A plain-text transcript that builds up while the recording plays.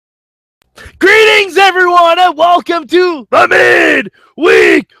Greetings, everyone, and welcome to the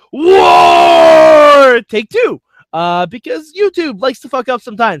Midweek War! Take two, because YouTube likes to fuck up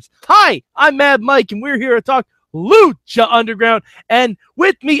sometimes. Hi, I'm Mad Mike, and we're here to talk Lucha Underground, and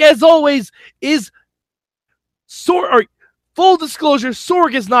with me, as always, is Sorg. Full disclosure,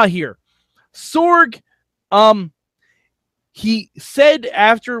 Sorg is not here. Sorg, he said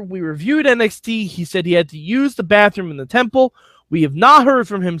after we reviewed NXT, he said he had to use the bathroom in the temple. We have not heard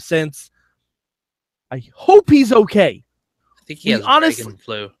from him since. I hope he's okay. I think he has dragon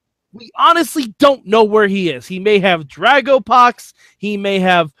flu. We honestly don't know where he is. He may have Dragopox. He may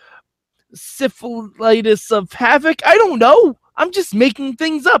have syphilitis of havoc. I don't know. I'm just making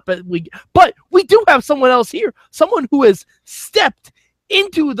things up. But we do have someone else here. Someone who has stepped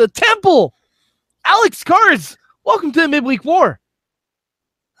into the temple. Alex Cards, welcome to the Midweek War.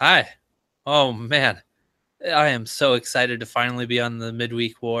 Hi. Oh, man. I am so excited to finally be on the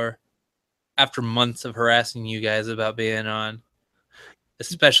Midweek War after months of harassing you guys about being on,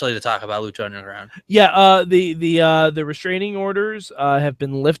 especially to talk about Lucha Underground. Yeah, the restraining orders have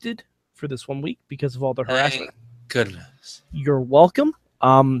been lifted for this 1 week because of all the harassment. Thank goodness. You're welcome.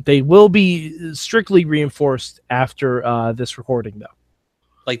 They will be strictly reinforced after this recording, though.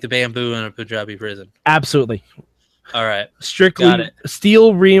 Like the bamboo in a Punjabi prison. Absolutely. All right. Strictly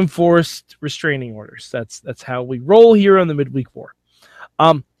steel reinforced restraining orders. That's how we roll here on the Midweek War.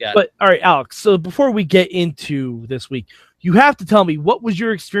 But all right, Alex, so before we get into this week, you have to tell me, what was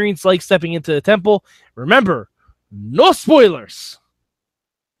your experience like stepping into the temple? Remember, no spoilers.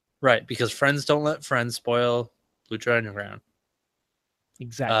 Right, because friends don't let friends spoil Lucha Underground.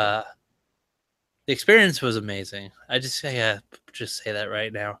 Exactly. The experience was amazing. I just say that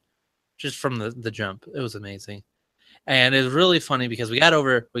right now. Just from the jump. It was amazing. And it was really funny because we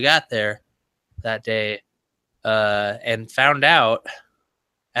got there that day and found out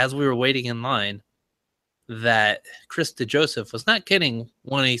as we were waiting in line that Chris DeJoseph was not kidding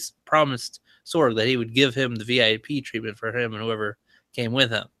when he promised Sorg that he would give him the VIP treatment for him and whoever came with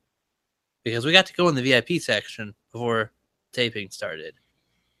him. Because we got to go in the VIP section before taping started.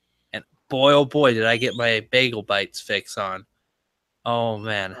 And boy, oh boy, did I get my bagel bites fix on. Oh,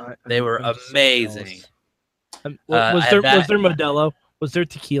 man. They were amazing. Was there Modelo? Was there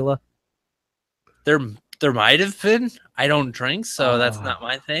tequila? There might have been. I don't drink, so that's not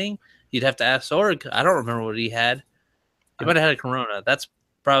my thing. You'd have to ask Sorg. I don't remember what he had. He might have had a Corona. That's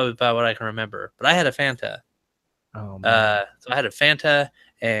probably about what I can remember. But I had a Fanta. Oh, man. So I had a Fanta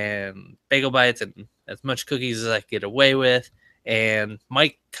and bagel bites and as much cookies as I could get away with. And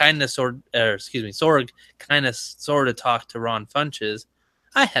Sorg kind of sort of talked to Ron Funches.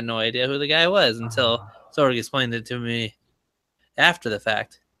 I had no idea who the guy was until Sorg explained it to me after the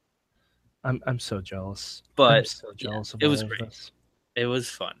fact. I'm so jealous. But I'm so jealous of it was all of great. this. It was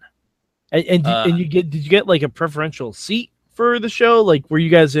fun. And did you get like a preferential seat for the show? Like, were you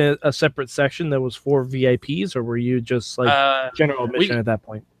guys in a separate section that was for VIPs, or were you just like general admission at that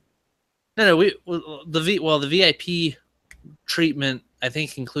point? No. The VIP treatment I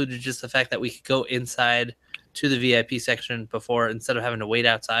think included just the fact that we could go inside to the VIP section before instead of having to wait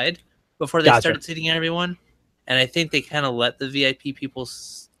outside before they started seating everyone. And I think they kind of let the VIP people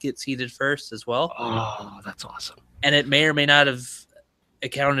get seated first as well. Oh, that's awesome. And it may or may not have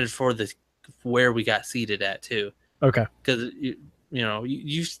accounted for where we got seated at too. Okay. Because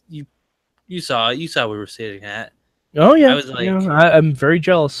you saw we were sitting at. Oh yeah. I was like, I'm very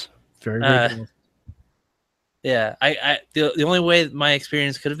jealous. Very jealous. Yeah. The only way my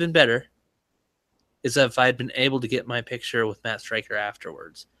experience could have been better is if I'd been able to get my picture with Matt Stryker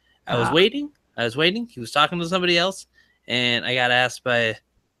afterwards. I was waiting. He was talking to somebody else, and I got asked by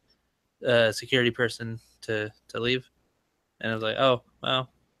a security person to leave. And I was like, oh, well,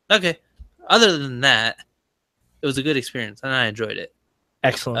 okay. Other than that, it was a good experience, and I enjoyed it.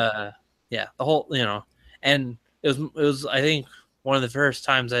 Excellent. Yeah, the whole, and it was I think one of the first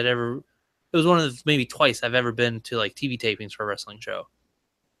times it was one of the maybe twice I've ever been to like TV tapings for a wrestling show.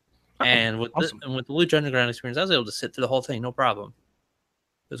 And with the Lucha Underground experience, I was able to sit through the whole thing, no problem.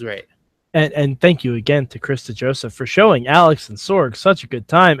 It was great. And thank you again to Chris DeJoseph for showing Alex and Sorg such a good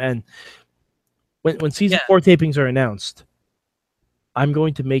time. And when season 4 tapings are announced, I'm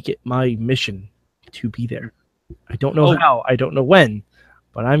going to make it my mission to be there. I don't know how, I don't know when,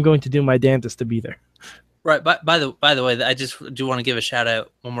 but I'm going to do my damnedest to be there. Right. By the way, I just do want to give a shout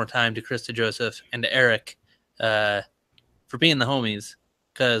out one more time to Chris DeJoseph and to Eric for being the homies,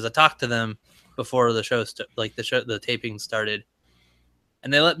 because I talked to them before the show, the taping started,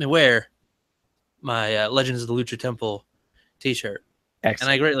 and they let me wear my Legends of the Lucha Temple T-shirt. Excellent. And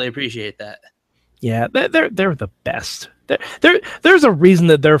I greatly appreciate that. Yeah, they're the best. There's a reason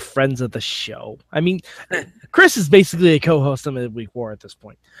that they're friends of the show. I mean, Chris is basically a co-host of Midweek War at this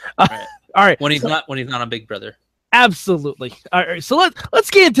point. Right. All right, When he's not on Big Brother. absolutely. All right, so let's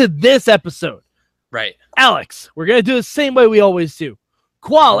get into this episode. Right. Alex, we're gonna do the same way we always do.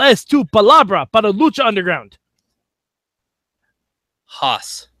 ¿Cuál es tu palabra para Lucha Underground?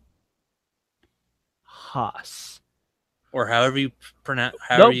 Haas. Haas. Or however you pronounce,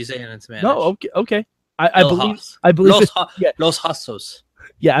 you say it in Spanish. No, okay. I believe Haas. Los Hasos.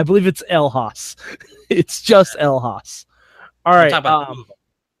 Yeah, I believe it's El Haas. It's just El Haas. All right.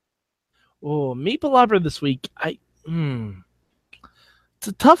 Me palabra this week. It's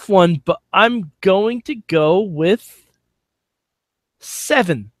a tough one, but I'm going to go with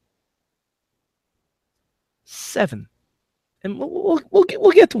 7. 7. And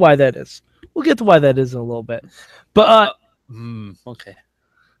we'll get to why that is. We'll get to why that is in a little bit. But okay.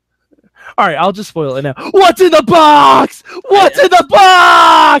 All right, I'll just spoil it now. What's in the box? What's in the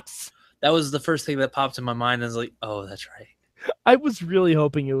box? That was the first thing that popped in my mind. I was like, oh, that's right. I was really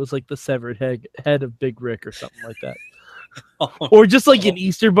hoping it was like the severed head of Big Rick or something like that. Or just like an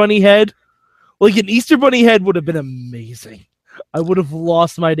Easter Bunny head. Like an Easter Bunny head would have been amazing. I would have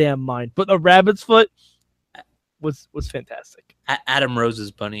lost my damn mind. But a rabbit's foot was fantastic. Adam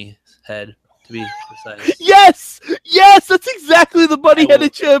Rose's bunny head, to be precise. Yes, that's exactly the bunny head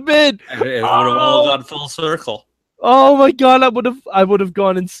it should have been. It would have all gone full circle. Oh my god, I would have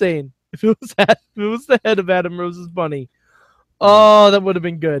gone insane if it was the head of Adam Rose's bunny. Oh, that would have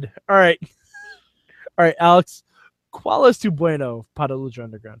been good. All right, Alex. ¿Cuál es tu bueno para Lucha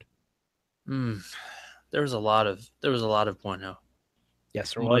Underground? There was a lot of bueno.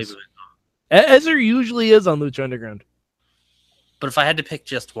 Yes, there was. As there usually is on Lucha Underground. But if I had to pick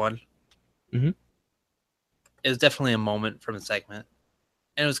just one, it was definitely a moment from a segment.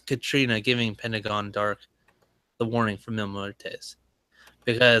 And it was Katrina giving Pentagon Dark the warning from Mil Muertes.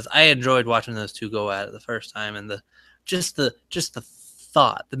 Because I enjoyed watching those two go at it the first time, and the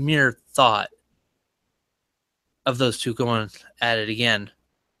mere thought of those two going at it again,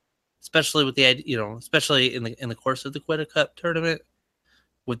 especially with the especially in the course of the Quetta Cup tournament,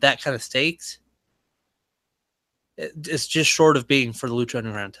 with that kind of stakes, it's just short of being for the Lucha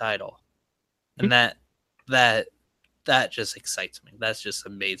Underground title, and that just excites me. That's just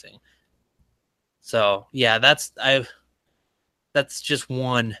amazing. So yeah, that's just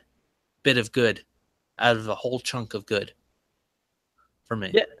one bit of good out of a whole chunk of good for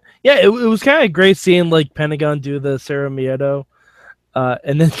me. Yeah, it was kind of great seeing like Pentagon do the Sarah Miedo,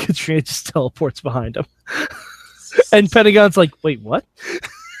 and then Katrina just teleports behind him, and Pentagon's like, "Wait, what?"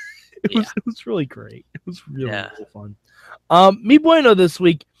 It was really great. It was really fun. Mi bueno this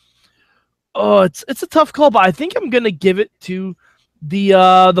week. Oh, it's a tough call, but I think I'm gonna give it to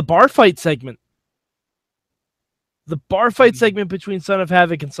the bar fight segment. The bar fight segment between Son of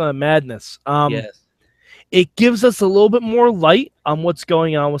Havoc and Son of Madness. Yes. It gives us a little bit more light on what's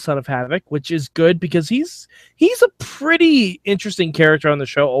going on with Son of Havoc, which is good because he's a pretty interesting character on the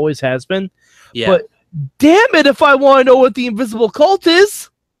show, always has been. Yeah. But damn it if I want to know what the Invisible Cult is.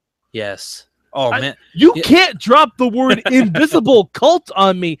 Yes. Oh, man. You can't drop the word Invisible Cult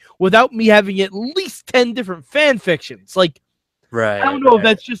on me without me having at least 10 different fan fictions. Like, right. I don't know if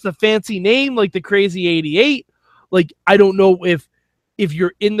that's just a fancy name like the Crazy 88. Like, I don't know if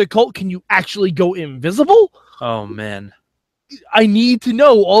you're in the cult, can you actually go invisible? Oh, man. I need to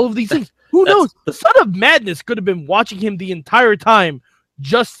know all of these things. Who knows? The Son of Madness could have been watching him the entire time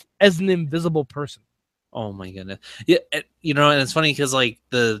just as an invisible person. Oh, my goodness. Yeah, and it's funny because, like,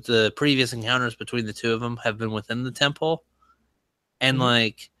 the previous encounters between the two of them have been within the temple. And,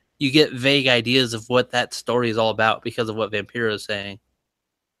 like, you get vague ideas of what that story is all about because of what Vampiro is saying.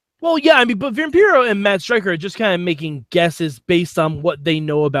 Well, yeah, I mean, but Vampiro and Matt Stryker are just kind of making guesses based on what they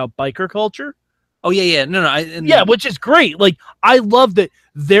know about biker culture. Oh, yeah. No. Which is great. Like, I love that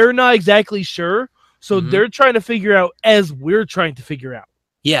they're not exactly sure, so they're trying to figure out as we're trying to figure out.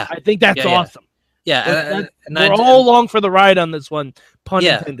 Yeah. I think that's awesome. Yeah. We're all along for the ride on this one, pun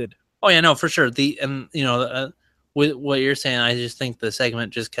intended. Oh, yeah, no, for sure. With what you're saying, I just think the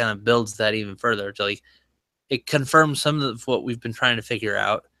segment just kind of builds that even further. To, like, it confirms some of what we've been trying to figure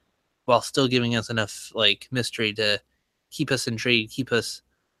out, while still giving us enough like mystery to keep us intrigued, keep us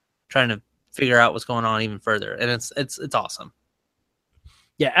trying to figure out what's going on even further. And it's awesome.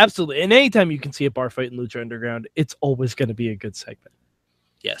 Yeah, absolutely. And anytime you can see a bar fight in Lucha Underground, it's always going to be a good segment.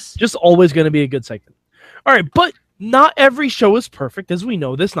 Yes. Just always going to be a good segment. All right, but not every show is perfect, as we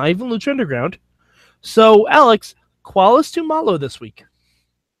know this, not even Lucha Underground. So, Alex, ¿cuál es tu malo this week?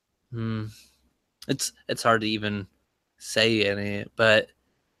 It's hard to even say any, but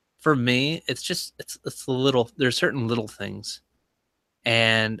for me, it's just it's the little. There's certain little things,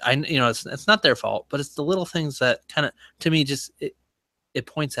 and it's not their fault, but it's the little things that kind of to me just it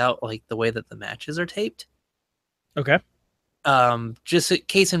points out like the way that the matches are taped. Okay. Just a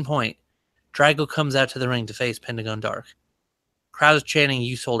case in point, Drago comes out to the ring to face Pentagon Dark. Crowd's chanting,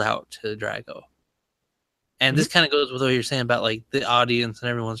 "You sold out" to Drago. And this kind of goes with what you're saying about like the audience and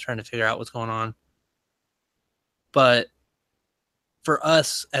everyone's trying to figure out what's going on. But for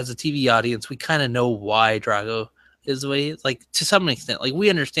us as a TV audience, we kind of know why Drago is the way he is. Like to some extent, like we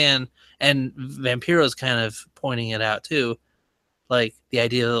understand, and Vampiro's kind of pointing it out too, like the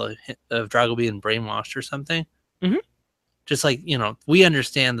idea of Drago being brainwashed or something. Mm-hmm. Just like we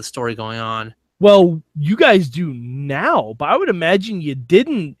understand the story going on. Well, you guys do now, but I would imagine you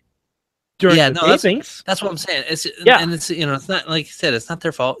didn't during the tapings. That's what I'm saying. And it's it's not like you said, it's not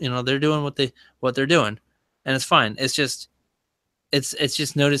their fault. They're doing what they're doing, and it's fine. It's just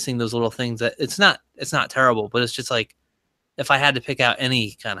noticing those little things that it's not terrible, but it's just like if I had to pick out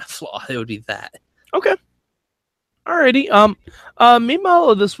any kind of flaw, it would be that. Okay. Alrighty.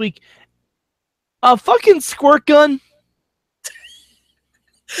 Meanwhile, this week, a fucking squirt gun.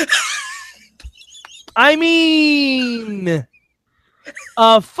 I mean,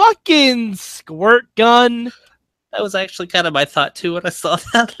 a fucking squirt gun. That was actually kind of my thought too when I saw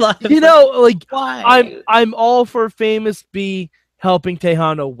that live. Like why? I'm all for Famous B helping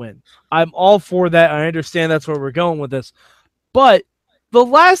Tejano win. I'm all for that. I understand that's where we're going with this. But the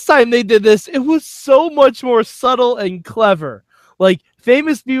last time they did this, it was so much more subtle and clever. Like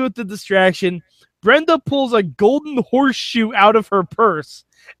Famous B with the distraction, Brenda pulls a golden horseshoe out of her purse,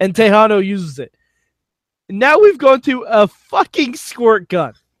 and Tejano uses it. Now we've gone to a fucking squirt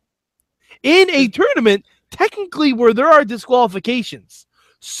gun in a tournament, technically where there are disqualifications.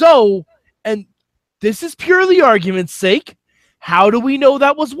 So, and this is purely argument's sake, how do we know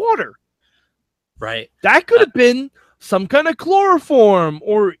that was water? Right. That could have been some kind of chloroform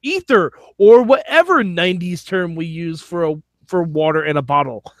or ether or whatever 90s term we use for water in a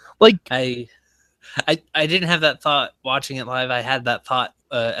bottle. Like I didn't have that thought watching it live. I had that thought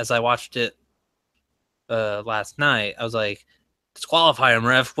as I watched it last night. I was like, disqualify him,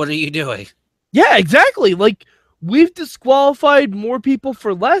 ref. What are you doing? Yeah, exactly. Like, we've disqualified more people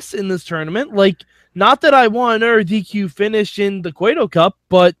for less in this tournament. Like, not that I want another DQ finish in the Cueto Cup,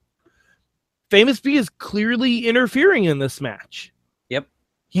 but Famous B is clearly interfering in this match. Yep.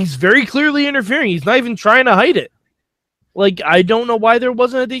 He's very clearly interfering. He's not even trying to hide it. Like, I don't know why there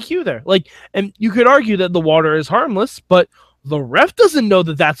wasn't a DQ there. Like, and you could argue that the water is harmless, but the ref doesn't know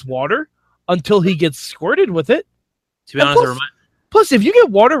that that's water until he gets squirted with it. To be honest, plus, if you get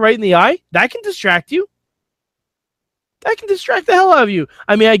water right in the eye, that can distract you. That can distract the hell out of you.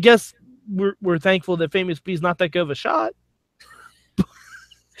 I mean, I guess we're thankful that Famous B is not that good of a shot.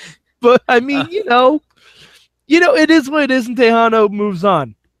 But I mean, it is what it is, and Tejano moves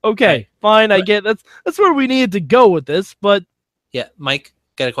on. Okay, fine, I get that's where we needed to go with this, but yeah, Mike,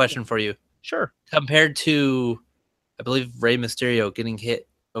 got a question for you. Sure. Compared to, I believe, Rey Mysterio getting hit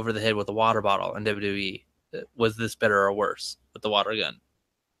over the head with a water bottle in WWE, was this better or worse with the water gun?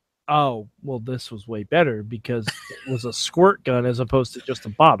 Oh, well, this was way better because it was a squirt gun as opposed to just a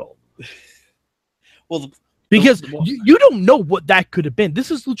bottle. Well, because you don't know what that could have been.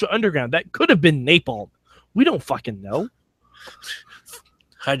 This is Lucha Underground. That could have been napalm. We don't fucking know.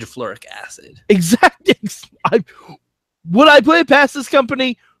 Hydrofluoric acid. Exactly. Would I play past this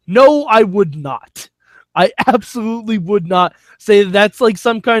company? No, I would not. I absolutely would not say that's like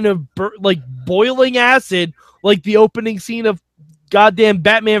some kind of boiling acid, like the opening scene of goddamn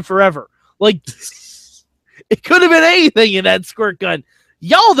Batman Forever. Like, it could have been anything in that squirt gun.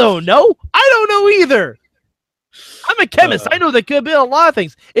 Y'all don't know. I don't know either. I'm a chemist. I know that could have been a lot of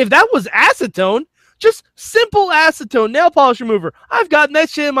things. If that was acetone, just simple acetone nail polish remover. I've gotten that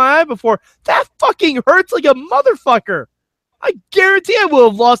shit in my eye before. That fucking hurts like a motherfucker. I guarantee I would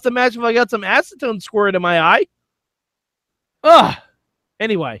have lost the match if I got some acetone squirted in my eye. Ugh.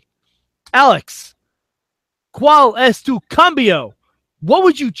 Anyway, Alex, ¿cuál es tu cambio? What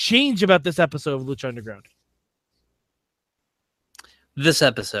would you change about this episode of Lucha Underground? This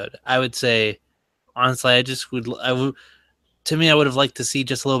episode, I would say, honestly, I would have liked to see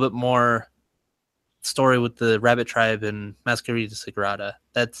just a little bit more story with the Rabbit Tribe and Masquerita Sagrada.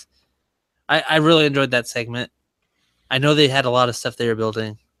 I really enjoyed that segment. I know they had a lot of stuff they were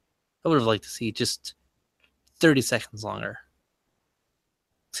building. I would have liked to see just 30 seconds longer.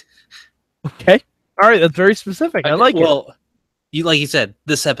 Okay. All right. That's very specific. I like it. Well, like you said,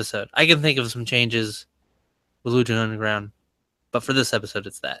 this episode, I can think of some changes with Lucha Underground, but for this episode,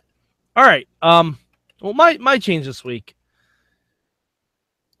 it's that. All right. Well, my change this week.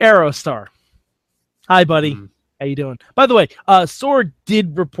 Aerostar. Hi, buddy. Mm. How you doing? By the way, Sword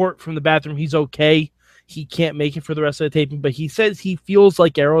did report from the bathroom. He's okay. He can't make it for the rest of the taping, but he says he feels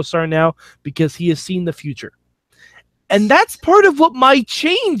like Aerostar now because he has seen the future. And that's part of what my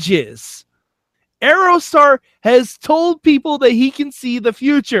change is. Aerostar has told people that he can see the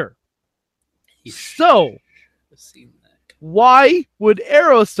future. So, why would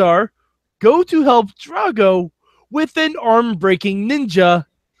Aerostar go to help Drago with an arm-breaking ninja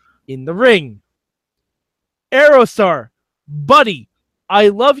in the ring? Aerostar, buddy, I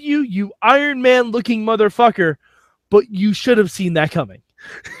love you, you Iron Man-looking motherfucker, but you should have seen that coming.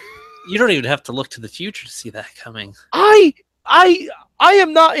 You don't even have to look to the future to see that coming. I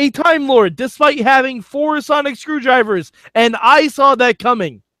am not a Time Lord, despite having 4 sonic screwdrivers, and I saw that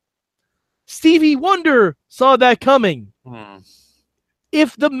coming. Stevie Wonder saw that coming.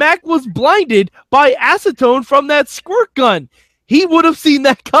 If the Mac was blinded by acetone from that squirt gun, he would have seen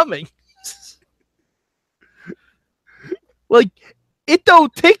that coming. Like, it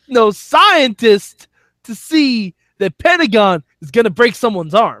don't take no scientist to see that Pentagon is going to break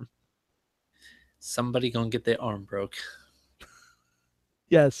someone's arm. Somebody gonna get their arm broke.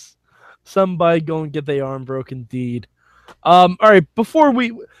 Yes. Somebody gonna get their arm broke indeed. All right,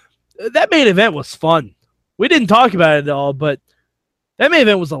 that main event was fun. We didn't talk about it at all, but that main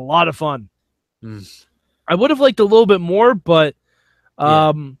event was a lot of fun. I would have liked a little bit more, but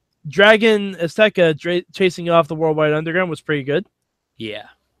Dragon Azteca chasing off the Worldwide Underground was pretty good. Yeah.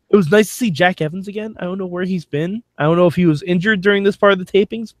 It was nice to see Jack Evans again. I don't know where he's been. I don't know if he was injured during this part of the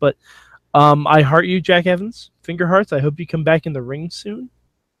tapings, but I heart you, Jack Evans. Finger hearts. I hope you come back in the ring soon.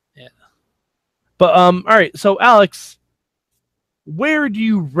 Yeah. But all right. So Alex, where do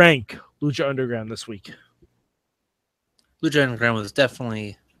you rank Lucha Underground this week? Lucha Underground was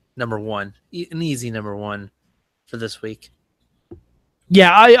definitely number 1, an easy number 1 for this week.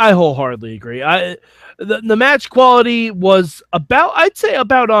 Yeah, I wholeheartedly agree. The match quality was I'd say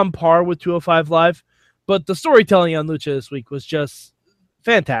about on par with 205 Live, but the storytelling on Lucha this week was just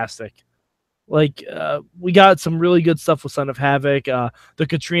fantastic. Like, we got some really good stuff with Son of Havoc, the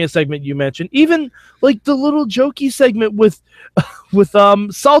Katrina segment you mentioned, even like the little jokey segment with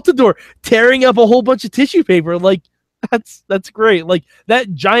Saltador tearing up a whole bunch of tissue paper. Like, that's great. Like,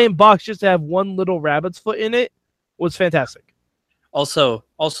 that giant box just to have one little rabbit's foot in it was fantastic. Also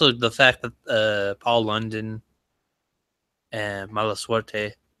the fact that Paul London and Mala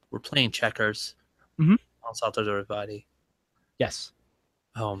Suerte were playing checkers on Saltador's body. Yes.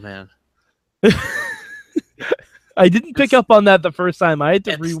 Oh man. I didn't pick up on that the first time. I had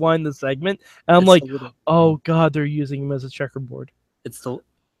to rewind the segment, and I'm like, "Oh God, they're using him as a checkerboard." There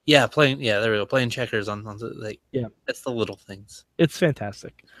we go, playing checkers on it's the little things. It's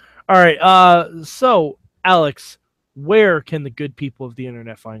fantastic. All right, so Alex, where can the good people of the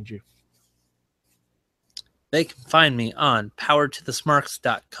internet find you? They can find me on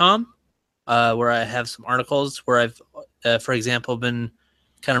powertothesmarks.com, where I have some articles where I've, for example, been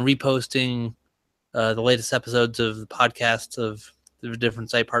kind of reposting the latest episodes of the podcasts of the different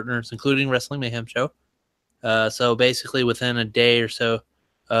site partners, including Wrestling Mayhem Show. So basically, within a day or so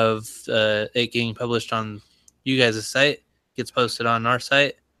of it getting published on you guys' site, it gets posted on our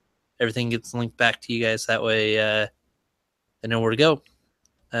site. Everything gets linked back to you guys. That way, they know where to go.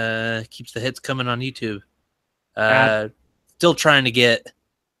 Keeps the hits coming on YouTube. Still trying to get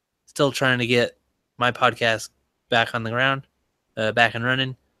my podcast back on the ground, back and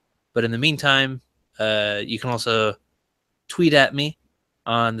running. But in the meantime, you can also tweet at me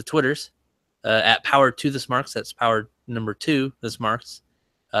on the Twitters at Power to the Smarks. That's Power number 2, the Smarks.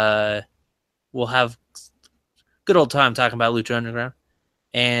 We'll have good old time talking about Lucha Underground,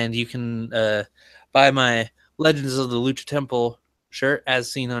 and you can buy my Legends of the Lucha Temple shirt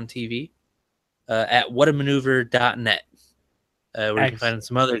as seen on TV at whatamaneuver.net, where you can find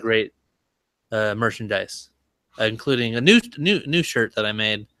some other great merchandise, including a new shirt that I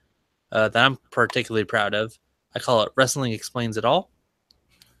made that I'm particularly proud of. I call it Wrestling Explains It All.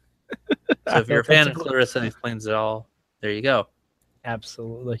 So if you're a fan of Wrestling Explains It All, there you go.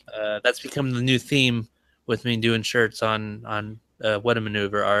 Absolutely. That's become the new theme with me doing shirts on What a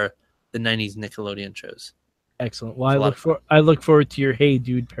Maneuver are the 90s Nickelodeon shows. Excellent. Well, I look forward to your Hey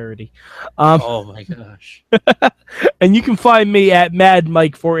Dude parody. Oh my gosh. And you can find me at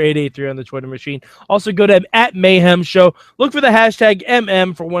MadMike4883 on the Twitter machine. Also go to at Mayhem Show. Look for the hashtag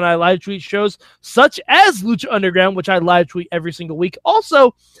MM for when I live tweet shows such as Lucha Underground, which I live tweet every single week.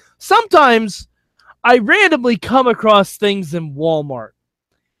 Also, sometimes I randomly come across things in Walmart,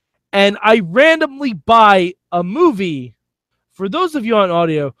 and I randomly buy a movie, for those of you on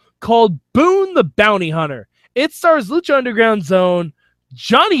audio, called Boone the Bounty Hunter. It stars Lucha Underground's own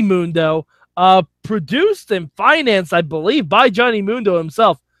Johnny Mundo, produced and financed, I believe, by Johnny Mundo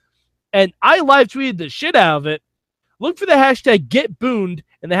himself. And I live tweeted the shit out of it. Look for the hashtag GetBooned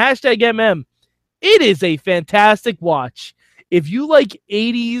and the hashtag MM. It is a fantastic watch. If you like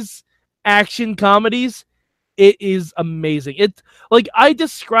 80s action comedies, it is amazing. It's like I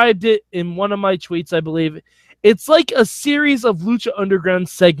described it in one of my tweets, I believe. It's like a series of Lucha Underground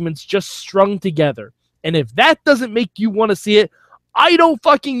segments just strung together. And if that doesn't make you want to see it, I don't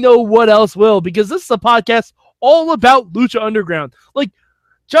fucking know what else will, because this is a podcast all about Lucha Underground. Like,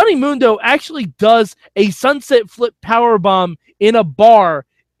 Johnny Mundo actually does a sunset flip powerbomb in a bar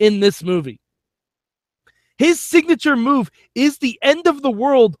in this movie. His signature move is the end of the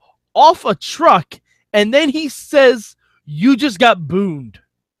world off a truck, and then he says, "You just got booned."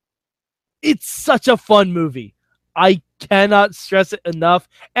 It's such a fun movie. I cannot stress it enough.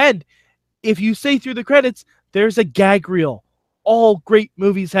 And if you say through the credits, there's a gag reel. All great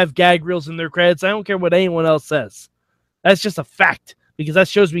movies have gag reels in their credits. I don't care what anyone else says. That's just a fact, because that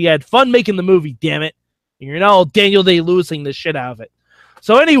shows we had fun making the movie, damn it. And you're not all Daniel Day-Lewising the shit out of it.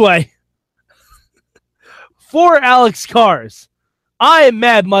 So anyway, for Alex Cars, I am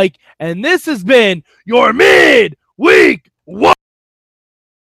Mad Mike, and this has been your Midweek War.